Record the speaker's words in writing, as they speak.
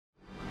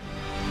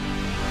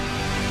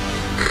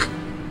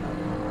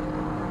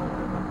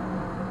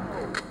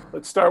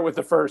Let's start with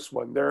the first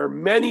one. There are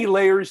many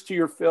layers to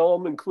your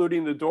film,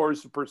 including The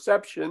Doors of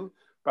Perception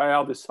by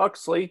Aldous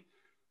Huxley.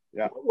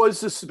 Yeah. What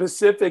was the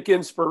specific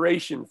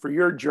inspiration for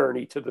your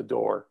journey to the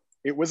door?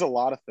 It was a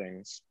lot of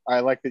things. I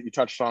like that you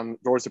touched on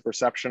Doors of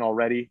Perception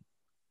already.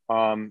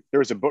 There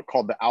was a book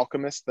called The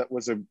Alchemist that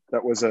was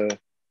a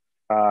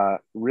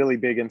really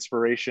big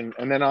inspiration.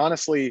 And then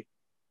honestly,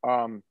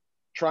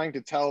 trying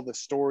to tell the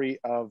story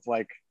of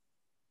like,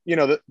 you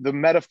know, the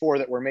metaphor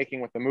that we're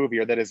making with the movie,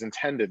 or that is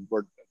intended,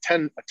 we're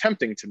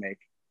attempting to make,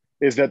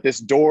 is that this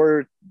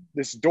door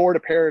to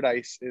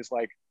paradise is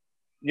like,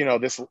 you know,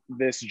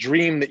 this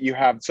dream that you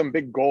have, some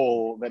big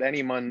goal that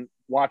anyone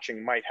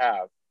watching might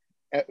have,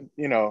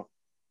 you know,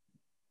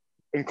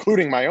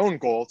 including my own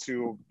goal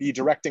to be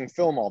directing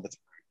film all the time.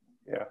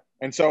 Yeah.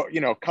 And so,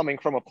 you know, coming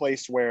from a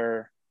place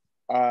where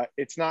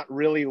it's not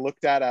really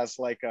looked at as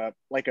like a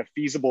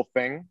feasible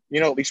thing,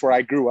 you know, at least where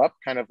I grew up,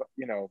 kind of,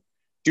 you know,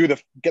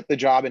 get the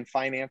job in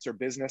finance or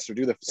business or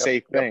do the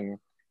safe thing.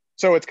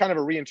 So it's kind of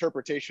a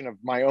reinterpretation of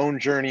my own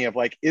journey of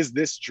like, is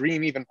this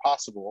dream even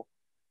possible?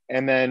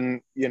 And then,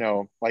 you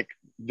know, like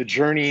the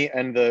journey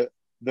and the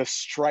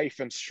strife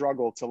and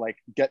struggle to like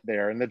get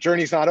there, and the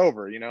journey's not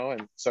over, you know?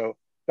 And so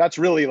that's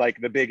really like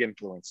the big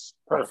influence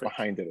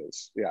behind it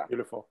is. Yeah.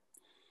 Beautiful.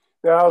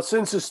 Now,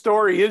 since the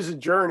story is a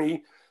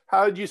journey,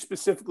 how did you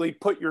specifically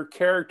put your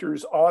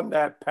characters on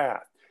that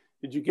path?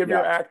 Did you give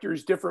your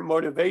actors different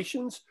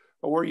motivations,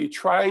 or were you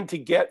trying to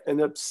get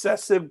an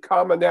obsessive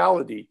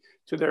commonality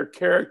to their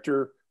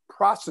character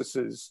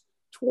processes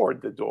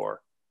toward the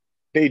door?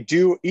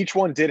 Each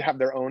one did have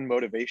their own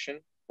motivation.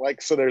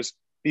 Like, so there's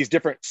these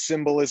different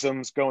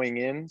symbolisms going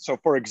in. So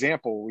for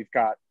example, we've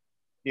got,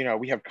 you know,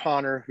 we have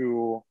Connor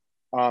who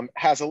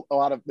has a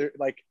lot of,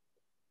 like,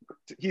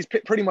 he's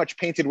pretty much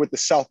painted with the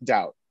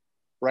self-doubt,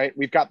 right?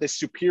 We've got this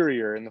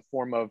superior in the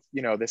form of,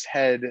 you know, this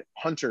head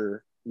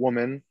hunter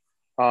woman.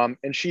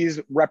 And she's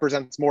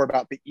represents more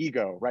about the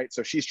ego, right?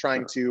 So she's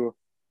trying to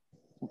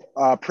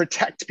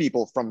protect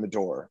people from the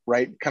door,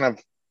 right? Kind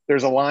of,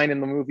 there's a line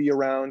in the movie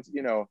around,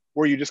 you know,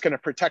 were you just going to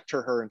protect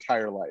her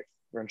entire life?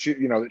 And she,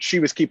 you know, she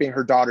was keeping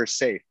her daughter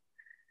safe.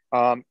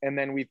 And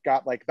then we've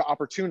got like the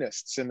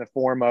opportunists in the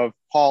form of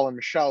Paul and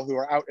Michelle, who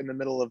are out in the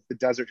middle of the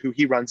desert, who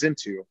he runs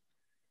into.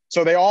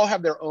 So they all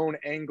have their own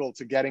angle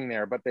to getting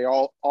there, but they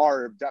all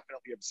are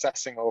definitely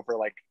obsessing over,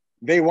 like,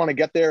 they want to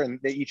get there, and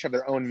they each have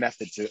their own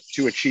method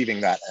to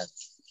achieving that end.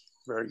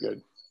 Very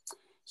good.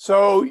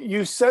 So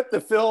you set the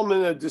film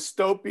in a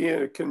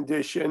dystopian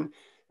condition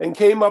and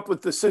came up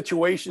with the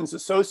situations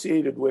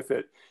associated with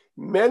it.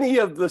 Many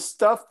of the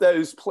stuff that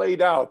is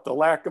played out, the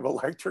lack of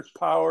electric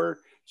power,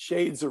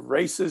 shades of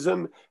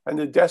racism, and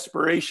the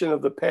desperation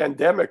of the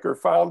pandemic, are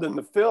found in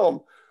the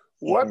film.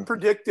 What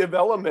predictive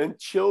element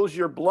chills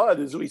your blood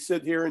as we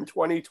sit here in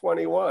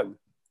 2021?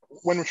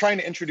 When we're trying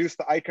to introduce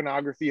the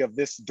iconography of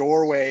this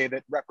doorway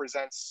that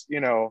represents, you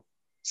know,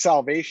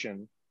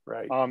 salvation,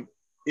 right?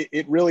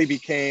 It really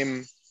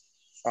became,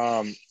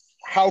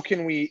 how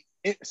can we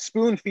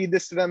spoon feed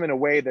this to them in a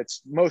way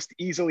that's most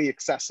easily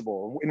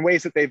accessible, in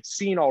ways that they've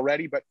seen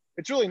already, but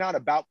it's really not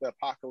about the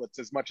apocalypse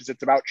as much as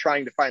it's about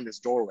trying to find this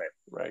doorway.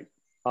 Right.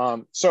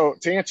 So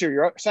to answer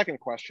your second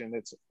question,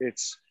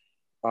 it's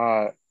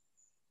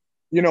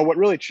you know, what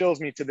really chills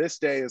me to this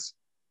day is,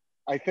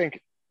 I think,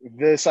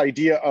 this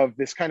idea of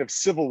this kind of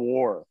civil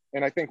war.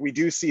 And I think we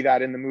do see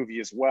that in the movie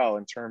as well,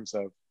 in terms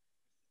of,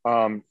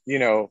 you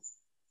know,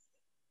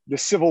 the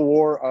civil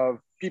war of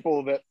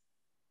people that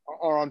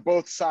are on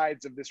both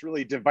sides of this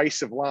really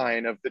divisive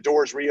line of the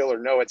door's real or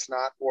no, it's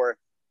not, or,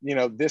 you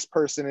know, this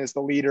person is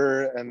the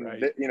leader,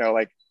 and, you know,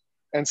 like,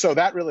 and so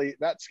that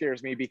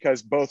scares me,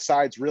 because both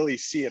sides really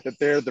see it, that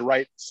they're the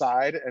right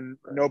side, and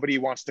nobody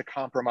wants to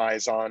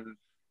compromise on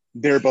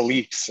their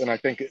beliefs. And I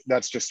think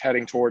that's just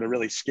heading toward a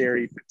really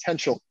scary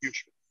potential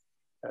future.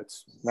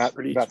 That's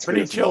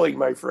pretty chilling,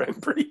 my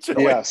friend. Pretty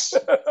chilling. Yes.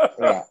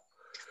 Yeah.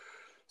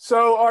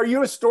 So are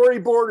you a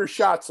storyboard or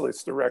shots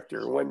list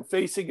director? When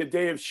facing a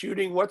day of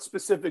shooting, what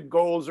specific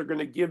goals are going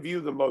to give you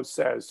the most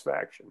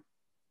satisfaction?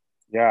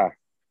 Yeah,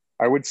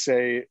 I would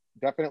say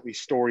definitely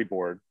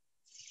storyboard.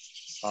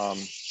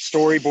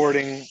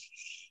 Storyboarding,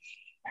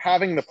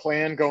 having the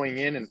plan going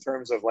in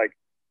terms of like,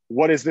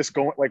 what is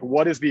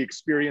the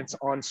experience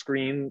on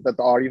screen that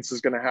the audience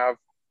is going to have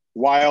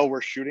while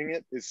we're shooting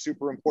it, is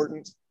super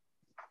important.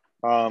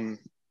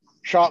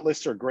 Shot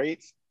lists are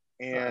great.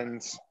 And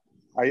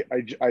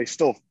I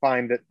still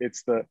find that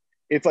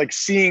it's like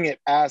seeing it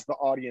as the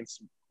audience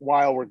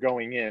while we're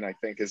going in, I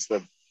think, is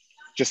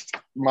just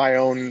my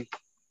own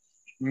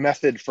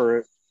method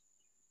for,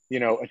 you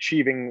know,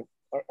 achieving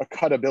a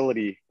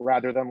cutability,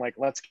 rather than like,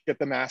 let's get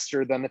the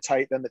master, then the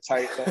tight, then,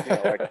 you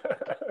know, like,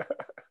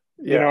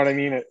 you know what I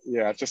mean?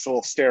 It's just a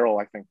little sterile,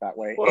 I think, that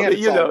way. Well, and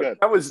you know,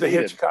 that was the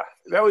Hitchcock.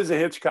 That was the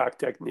Hitchcock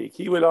technique.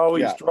 He would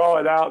always draw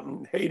it out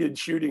and hated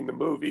shooting the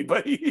movie,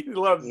 but he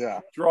loved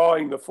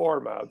drawing the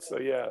form out. So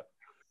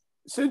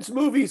since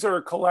movies are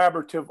a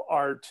collaborative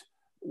art,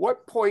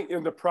 what point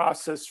in the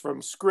process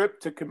from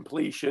script to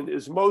completion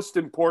is most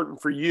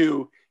important for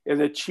you in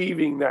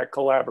achieving that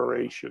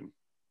collaboration?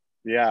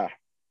 Yeah,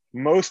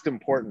 most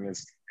important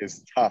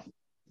is tough,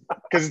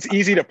 because it's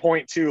easy to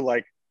point to,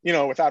 like, you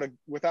know,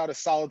 without a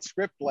solid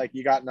script, like,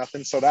 you got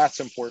nothing, so that's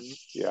important.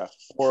 Yeah.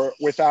 Or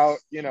without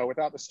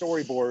the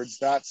storyboards,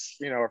 that's,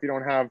 you know, if you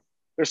don't have,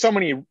 there's so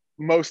many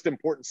most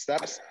important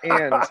steps.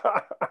 And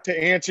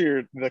to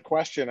answer the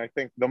question, I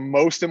think the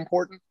most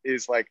important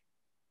is, like,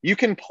 you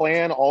can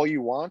plan all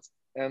you want,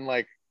 and,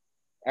 like,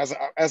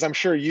 as I'm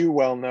sure you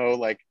well know,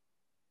 like,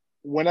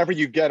 whenever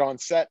you get on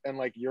set and,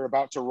 like, you're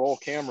about to roll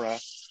camera,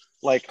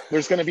 like,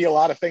 there's going to be a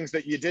lot of things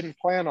that you didn't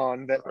plan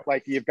on that,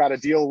 like, you've got to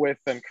deal with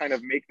and kind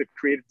of make the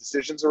creative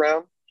decisions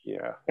around.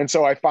 Yeah. And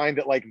so I find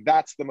that, like,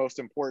 that's the most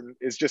important,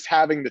 is just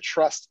having the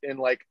trust in,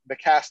 like, the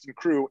cast and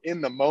crew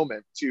in the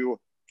moment to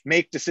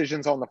make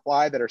decisions on the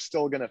fly that are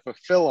still going to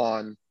fulfill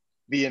on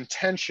the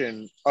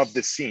intention of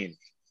the scene.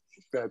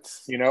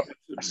 That's, you know,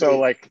 so,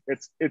 like,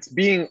 it's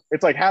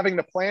like having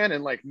the plan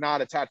and, like,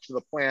 not attached to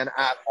the plan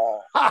at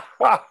all.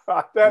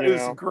 That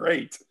is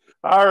great.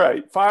 All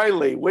right.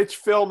 Finally, which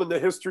film in the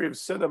history of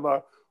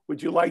cinema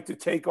would you like to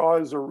take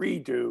on as a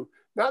redo?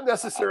 Not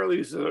necessarily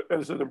as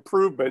an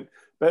improvement,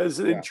 but as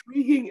an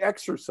intriguing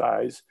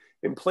exercise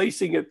in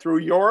placing it through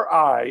your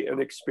eye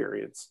and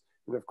experience.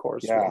 And of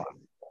course,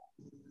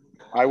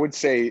 I would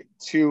say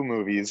 2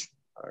 movies.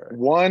 Right.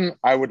 One,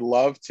 I would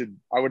love to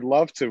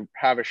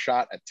have a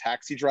shot at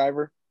Taxi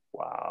Driver.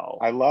 Wow.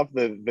 I love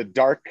the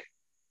dark,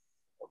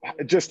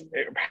 just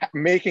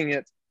making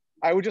it.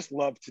 I would just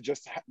love to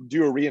just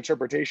do a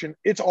reinterpretation.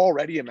 It's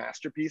already a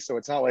masterpiece, so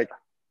it's not like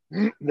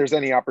there's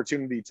any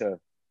opportunity to,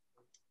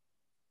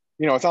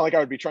 you know, it's not like I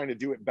would be trying to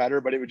do it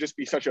better, but it would just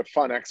be such a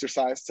fun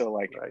exercise to,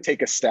 like,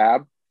 take a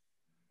stab.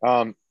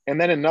 And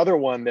then another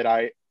one that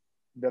I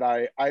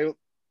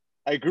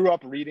grew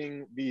up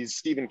reading these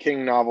Stephen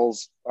King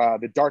novels,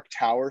 the Dark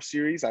Tower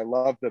series. I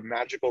love the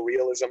magical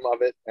realism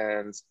of it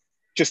and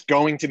just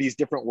going to these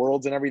different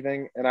worlds and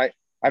everything. And I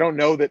don't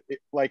know that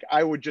like,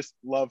 I would just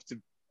love to,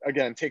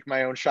 again, take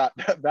my own shot.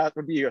 That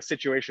would be a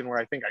situation where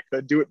I think I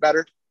could do it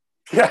better.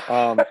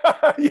 Yeah.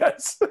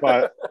 Yes.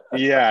 But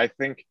yeah, I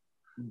think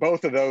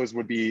both of those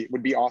would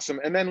be awesome.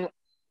 And then,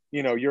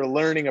 you know, you're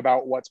learning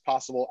about what's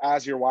possible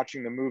as you're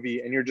watching the movie,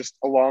 and you're just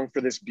along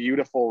for this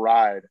beautiful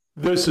ride.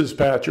 This is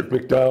Patrick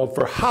McDonald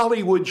for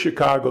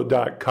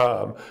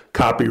HollywoodChicago.com.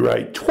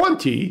 Copyright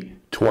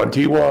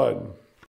 2021.